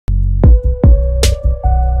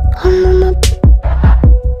What's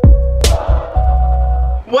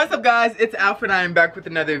up guys, it's Alfred. I am back with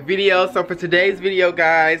another video. So for today's video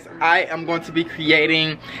guys, I am going to be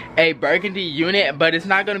creating a burgundy unit, but it's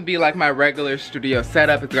not going to be like my regular studio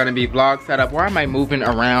setup. It's going to be vlog setup. Why am I moving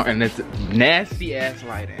around in this nasty ass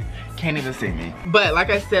lighting? Can't even see me. But like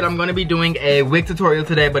I said, I'm gonna be doing a wig tutorial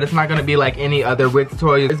today, but it's not gonna be like any other wig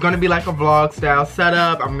tutorial. It's gonna be like a vlog style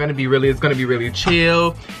setup. It's gonna be really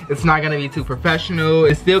chill. It's not gonna be too professional.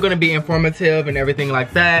 It's still gonna be informative and everything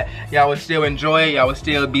like that. Y'all will still enjoy it. Y'all will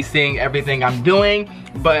still be seeing everything I'm doing,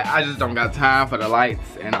 but I just don't got time for the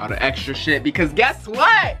lights and all the extra shit, because guess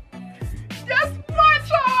what? Guess what,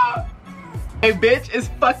 y'all? A bitch is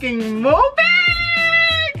fucking moving.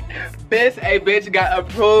 A bitch got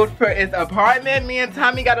approved for his apartment. Me and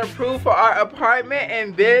Tommy got approved for our apartment,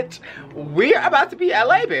 and bitch, we're about to be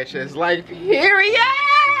LA bitches. Like, period.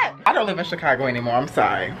 I don't live in Chicago anymore, I'm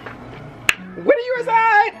sorry. Where do you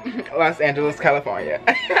reside? Los Angeles, California.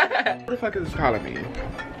 What the fuck is this calling me?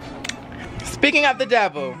 Speaking of the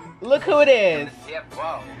devil, look who it is.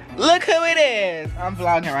 Look who it is. I'm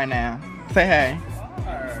vlogging right now. Say hey.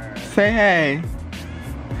 Say hey.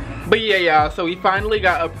 But yeah, y'all, so we finally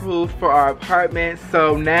got approved for our apartment.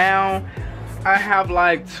 So now I have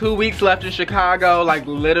like 2 weeks left in Chicago, like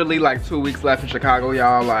literally like 2 weeks left in Chicago,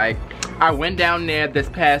 y'all. Like, I went down there this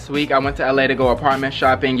past week. I went to LA to go apartment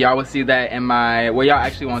shopping. Y'all will see that in my, well, y'all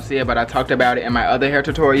actually won't see it, but I talked about it in my other hair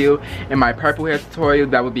tutorial, in my purple hair tutorial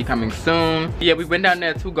that will be coming soon. Yeah, we went down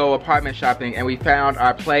there to go apartment shopping, and we found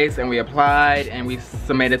our place, and we applied, and we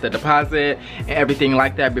submitted the deposit and everything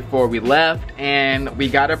like that before we left, and we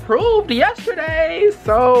got approved yesterday.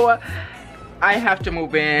 So I have to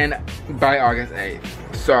move in by August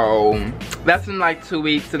 8th. So that's in like 2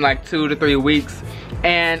 weeks, in like 2 to 3 weeks.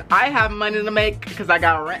 And I have money to make because I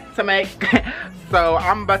got rent to make. So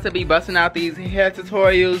I'm about to be busting out these hair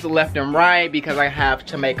tutorials left and right because I have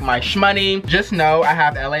to make my shmoney. Just know I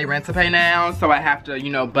have LA rent to pay now, so I have to, you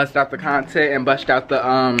know, bust out the content and bust out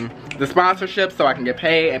the sponsorship so I can get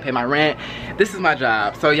paid and pay my rent. This is my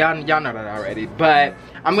job, so y'all know that already. But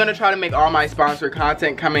I'm gonna try to make all my sponsored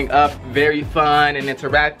content coming up very fun and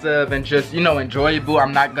interactive and just, you know, enjoyable.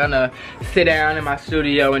 I'm not gonna sit down in my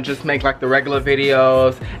studio and just make like the regular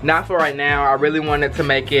videos. Not for right now. I really wanted to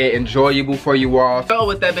make it enjoyable for you all. So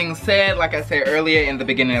with that being said, like I said earlier in the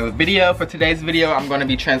beginning of the video, for today's video, I'm gonna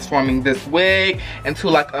be transforming this wig into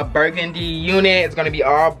like a burgundy unit. It's gonna be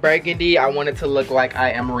all burgundy. I want it to look like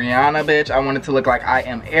I am Rihanna, bitch. I want it to look like I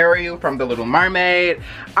am Ariel from The Little Mermaid.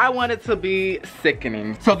 I want it to be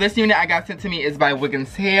sickening. So this unit I got sent to me is by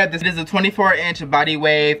Wiggins Hair. This is a 24-inch body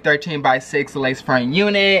wave 13x6 lace front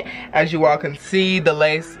unit. As you all can see, the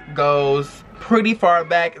lace goes pretty far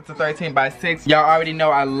back. It's a 13x6. Y'all already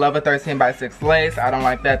know I love a 13x6 lace. I don't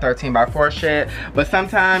like that 13x4 shit. But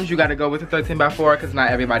sometimes you gotta go with a 13x4 because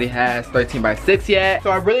not everybody has 13x6 yet.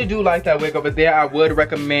 So I really do like that wig over there. I would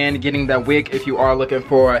recommend getting that wig if you are looking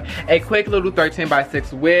for a quick little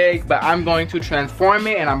 13x6 wig. But I'm going to transform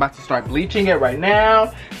it and I'm about to start bleaching it right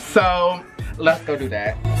now. So let's go do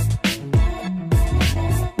that.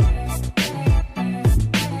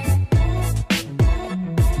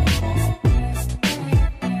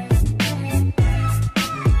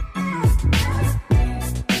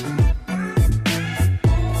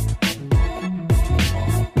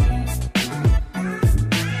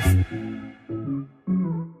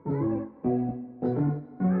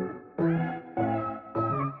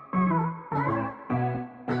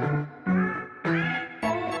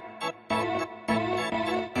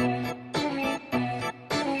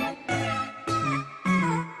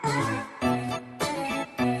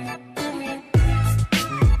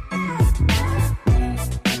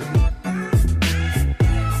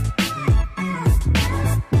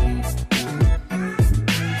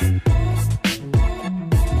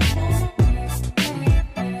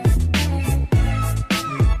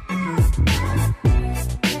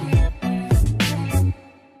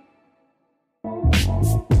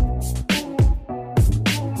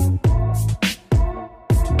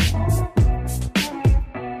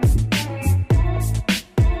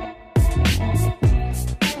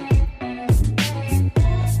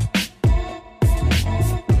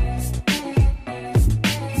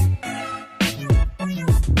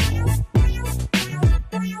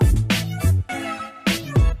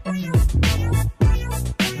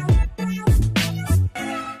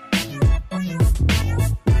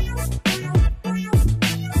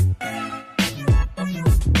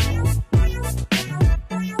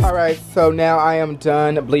 Alright, so now I am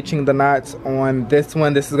done bleaching the knots on this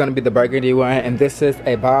one. This is going to be the burgundy one, and this is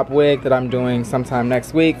a bob wig that I'm doing sometime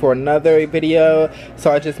next week for another video.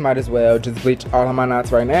 So I just might as well just bleach all of my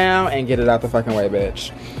knots right now and get it out the fucking way,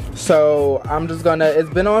 bitch. So I'm just gonna, it's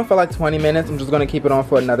been on for like 20 minutes. I'm just gonna keep it on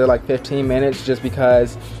for another like 15 minutes just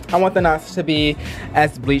because I want the knots to be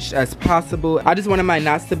as bleached as possible. I just wanted my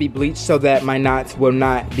knots to be bleached so that my knots will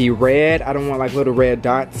not be red. I don't want like little red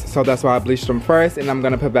dots, so that's why I bleached them first, and I'm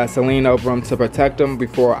gonna put Vaseline over them to protect them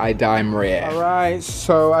before I dye them red. Alright,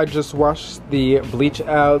 so I just washed the bleach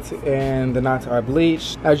out and the knots are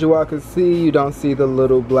bleached. As you all can see, you don't see the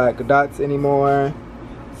little black dots anymore.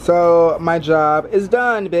 So my job is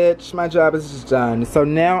done, bitch. My job is just done. So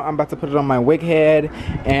now I'm about to put it on my wig head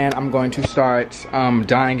and I'm going to start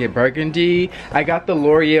dyeing it burgundy. I got the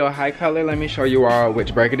L'Oreal high color. Let me show you all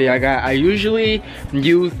which burgundy I got. I usually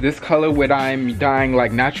use this color when I'm dyeing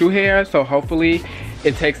like natural hair, so hopefully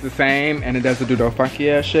it takes the same and it doesn't do no funky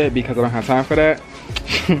ass shit because I don't have time for that.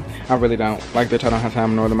 I really don't. Like, bitch, I don't have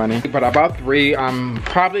time nor the money. But I bought 3. I'm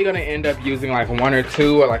probably gonna end up using like 1 or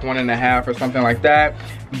 2 or like 1.5 or something like that.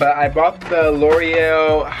 But I bought the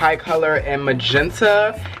L'Oreal high color in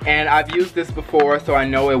magenta, and I've used this before, so I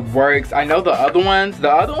know it works. I know the other ones,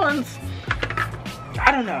 I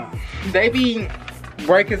don't know. They be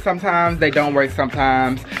working sometimes, they don't work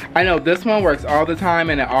sometimes. I know this one works all the time,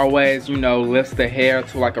 and it always, you know, lifts the hair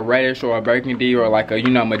to like a reddish or a burgundy or like a, you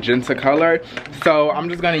know, magenta color. So I'm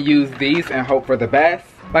just gonna use these and hope for the best.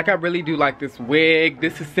 Like, I really do like this wig.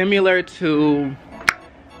 This is similar to,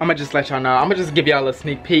 I'm gonna just let y'all know, I'm gonna just give y'all a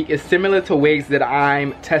sneak peek. It's similar to wigs that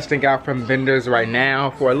I'm testing out from vendors right now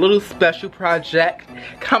for a little special project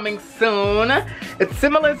coming soon. It's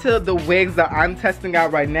similar to the wigs that I'm testing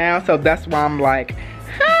out right now, so that's why I'm like,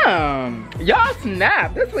 y'all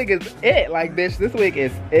snap, this wig is it. Like, bitch, this wig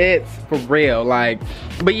is it for real. Like,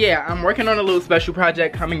 but yeah, I'm working on a little special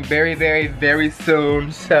project coming very, very, very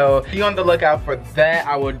soon, so be on the lookout for that.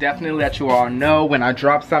 I will definitely let you all know when I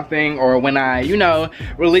drop something or when I, you know,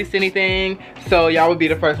 release anything, so y'all will be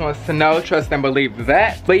the first ones to know. Trust and believe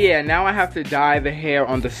that. But yeah, now I have to dye the hair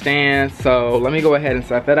on the stand, so let me go ahead and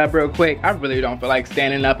set that up real quick. I really don't feel like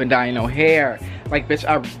standing up and dyeing no hair. Like, bitch,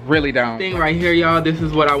 I really don't. Thing right here, y'all, this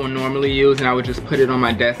is what I would normally use, and I would just put it on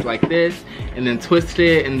my desk like this and then twist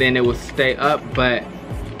it and then it would stay up. But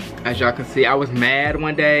as y'all can see, I was mad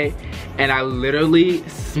one day and I literally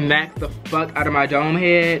smacked the fuck out of my dome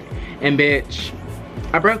head, and bitch,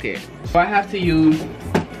 I broke it. So I have to use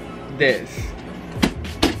this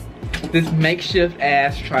makeshift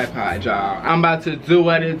ass tripod, y'all. I'm about to do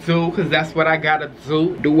what it do, cause that's what I gotta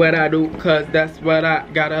do. Do what I do, cause that's what I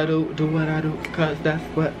gotta do. Do what I do, cause that's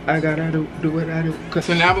what I gotta do. Do what I do.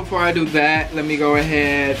 So now before I do that, let me go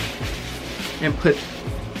ahead and put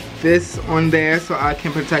this on there so I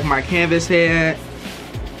can protect my canvas head.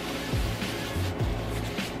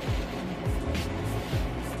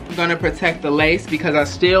 I'm gonna protect the lace because I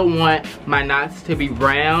still want my knots to be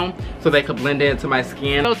brown so they could blend into my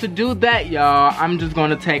skin. So to do that, y'all, I'm just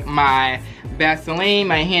gonna take my Vaseline,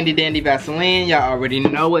 my handy dandy Vaseline. Y'all already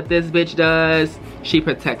know what this bitch does. She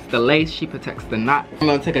protects the lace, she protects the knot. I'm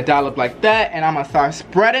gonna take a dollop like that and I'm gonna start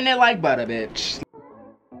spreading it like butter, bitch.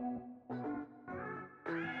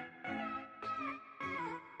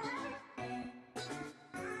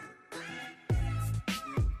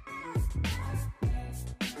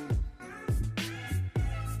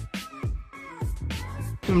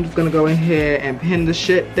 I'm just gonna go ahead and pin the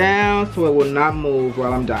shit down so it will not move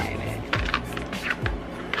while I'm dyeing it.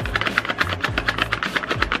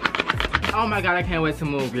 Oh my god, I can't wait to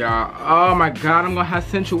move, y'all. Oh my god, I'm gonna have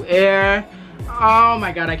central air. Oh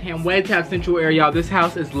my god, I can't wait to have central air, y'all. This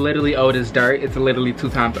house is literally old as dirt. It's literally 2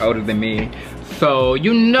 times older than me. So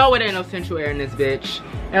you know it ain't no central air in this bitch.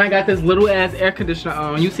 And I got this little ass air conditioner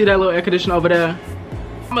on. You see that little air conditioner over there?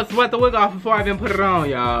 I'm gonna sweat the wig off before I even put it on,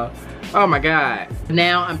 y'all. Oh my god.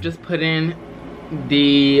 Now I'm just putting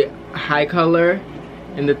the high color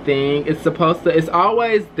in the thing. It's supposed to, it's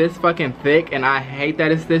always this fucking thick, and I hate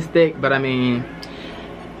that it's this thick, but I mean,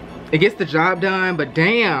 it gets the job done. But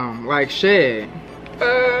damn, like, shit.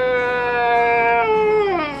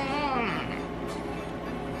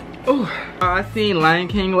 Ooh. I seen Lion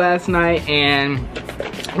King last night, and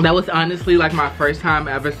that was honestly like my first time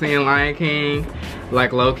ever seeing Lion King,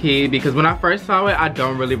 like low-key, because when I first saw it, I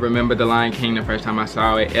don't really remember the Lion King the first time I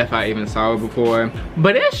saw it, if I even saw it before.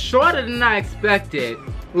 But it's shorter than I expected.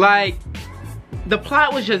 Like, the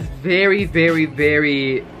plot was just very, very,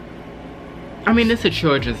 very I mean, it's a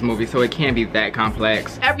children's movie, so it can't be that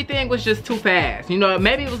complex. Everything was just too fast. You know,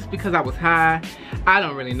 maybe it was because I was high. I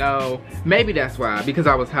don't really know. Maybe that's why, because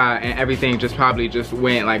I was high and everything just probably just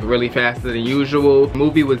went like really faster than usual. The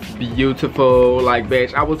movie was beautiful. Like,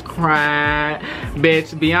 bitch, I was crying.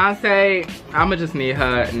 Bitch, Beyonce, I'ma just need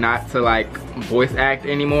her not to like voice act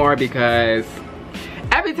anymore, because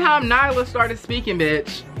every time Nyla started speaking,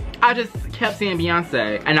 bitch, I just kept seeing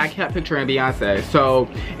Beyonce and I kept picturing Beyonce. So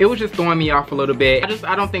it was just throwing me off a little bit.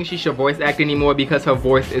 I don't think she should voice act anymore, because her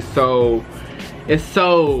voice is so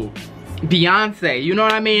Beyonce, you know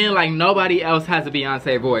what I mean? Like, nobody else has a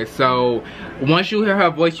Beyonce voice. So once you hear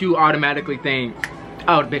her voice, you automatically think,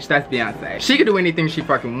 oh, bitch, that's Beyonce. She can do anything she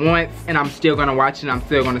fucking wants, and I'm still gonna watch it and I'm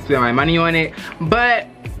still gonna spend my money on it. But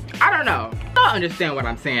I don't know. I don't understand what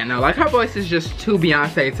I'm saying though. Like, her voice is just too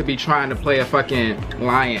Beyonce to be trying to play a fucking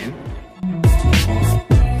lion.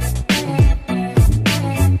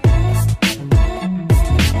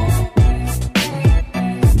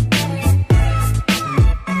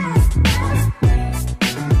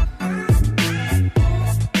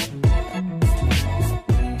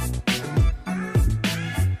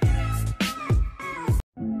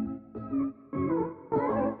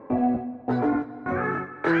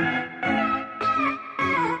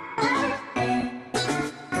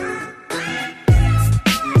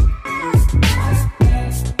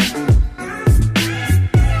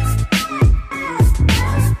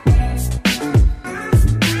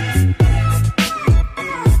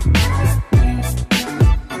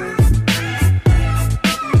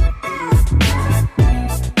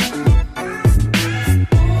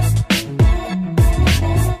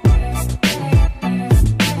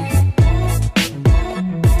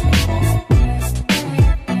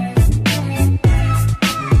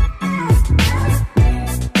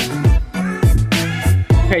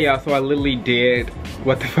 Okay, y'all, so I literally did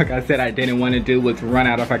what the fuck I said I didn't want to do, was run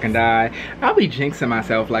out of fucking dye. I'll be jinxing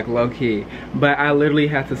myself, like, low-key. But I literally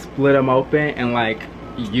had to split them open and like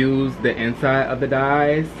use the inside of the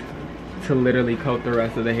dyes to literally coat the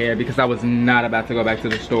rest of the hair, because I was not about to go back to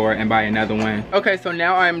the store and buy another one. Okay, so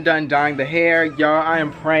now I'm done dyeing the hair. Y'all, I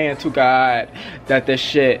am praying to God that this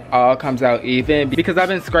shit all comes out even, because I've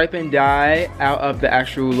been scraping dye out of the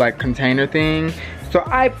actual like container thing. So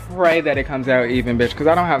I pray that it comes out even, bitch, because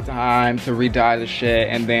I don't have time to re-dye the shit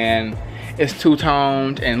and then it's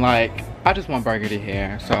two-toned and like, I just want burgundy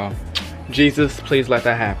hair. So Jesus, please let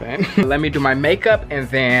that happen. Let me do my makeup and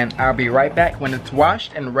then I'll be right back when it's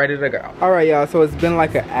washed and ready to go. All right, y'all, so it's been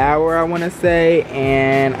like an hour, I want to say,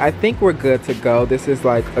 and I think we're good to go. This is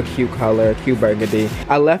like a cute color, a cute burgundy.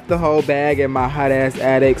 I left the whole bag in my hot ass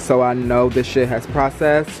attic, so I know this shit has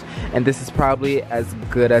processed, and this is probably as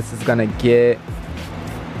good as it's gonna get.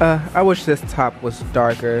 I wish this top was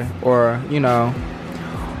darker, or, you know,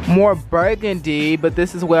 more burgundy, but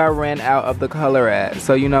this is where I ran out of the color at.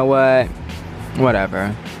 So you know what?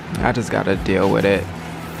 Whatever. I just gotta deal with it.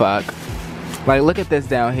 Fuck. Like, look at this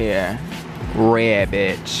down here. Red,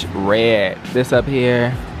 bitch. Red. This up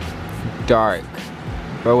here, dark.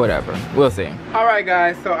 But whatever. We'll see. Alright,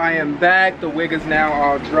 guys. So I am back. The wig is now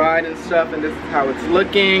all dried and stuff, and this is how it's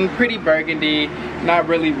looking. Pretty burgundy. Not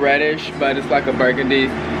really reddish, but it's like a burgundy.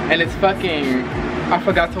 And it's fucking... I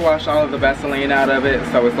forgot to wash all of the Vaseline out of it,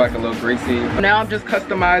 so it's like a little greasy. Now I'm just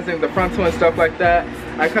customizing the frontal and stuff like that.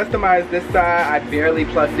 I customized this side. I barely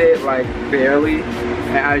plucked it, like barely.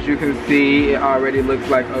 And as you can see, it already looks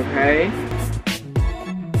like okay.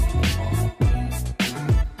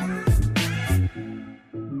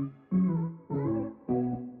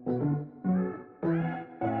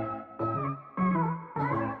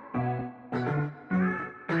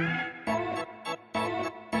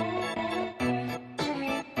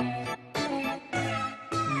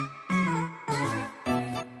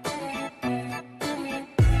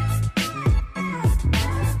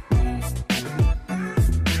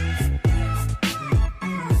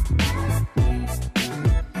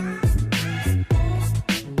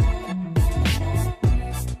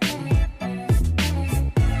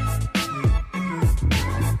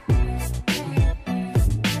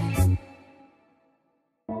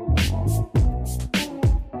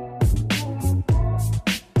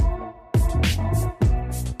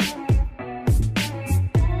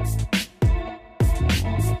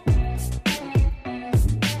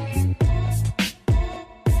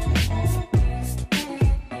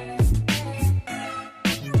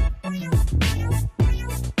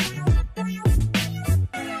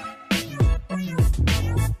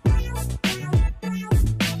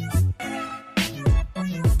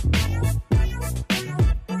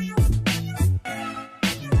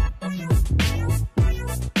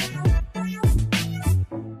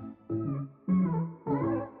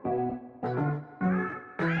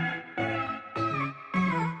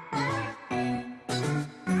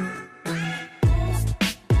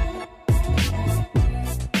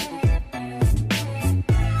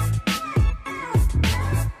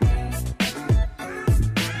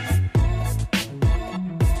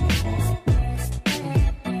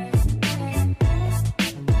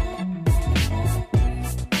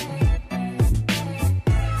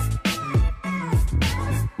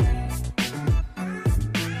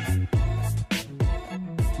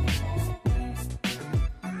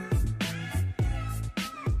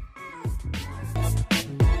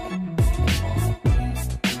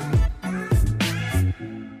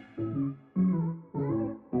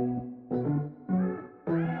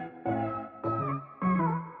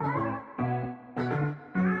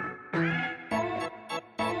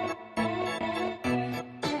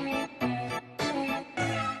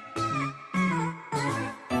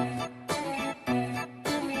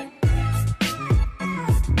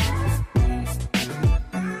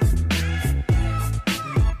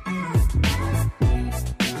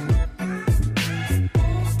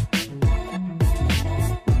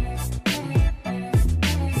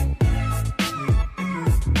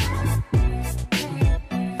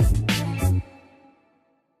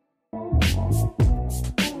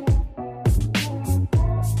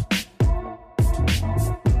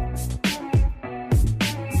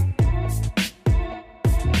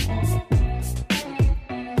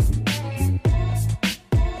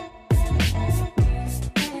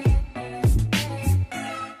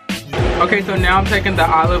 Okay, so now I'm taking the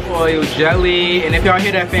olive oil jelly, and if y'all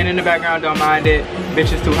hear that fan in the background, don't mind it.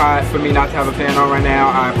 Bitch, it's too hot for me not to have a fan on right now.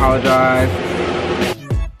 I apologize.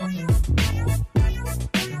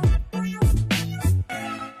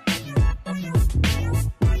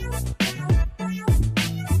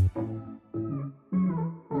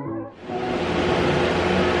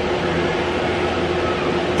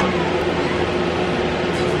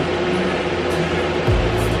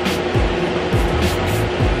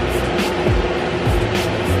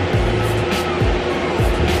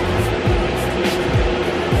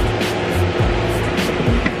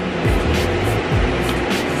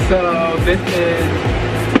 So this is,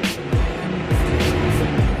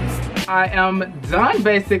 I am done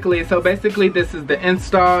basically. So basically this is the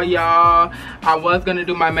install, y'all. I was gonna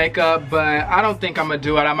do my makeup, but I don't think I'm gonna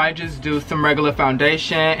do it. I might just do some regular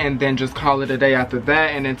foundation and then just call it a day after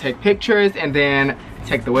that, and then take pictures and then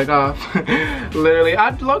take the wig off. Literally, I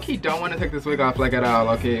low-key don't want to take this wig off like at all.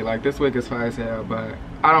 Okay, like this wig is fire as hell, but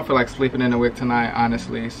I don't feel like sleeping in the wig tonight,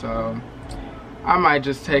 honestly. So I might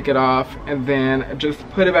just take it off and then just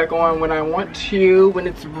put it back on when I want to, when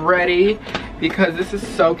it's ready, because this is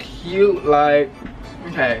so cute. Like,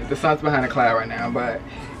 okay, the sun's behind a cloud right now, but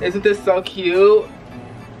isn't this so cute?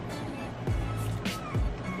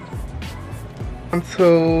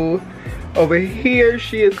 So over here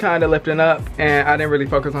she is kind of lifting up, and I didn't really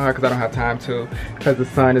focus on her because I don't have time to, because the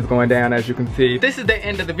sun is going down, as you can see. This is the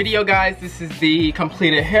end of the video, guys. This is the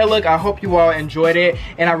completed hair look. I hope you all enjoyed it,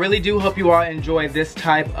 and I really do hope you all enjoy this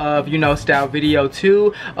type of, you know, style video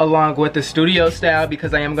too, along with the studio style,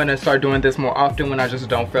 because I am going to start doing this more often when I just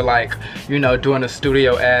don't feel like, you know, doing a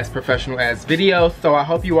studio ass professional ass video. So I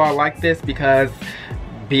hope you all like this, because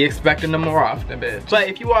be expecting them more often, bitch. But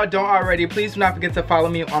if you all don't already, please do not forget to follow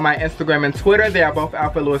me on my Instagram and Twitter. They are both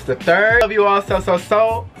Alfred Lewis III. Love you all so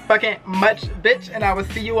fucking much, bitch, and I will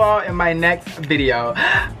see you all in my next video.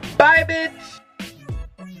 Bye, bitch.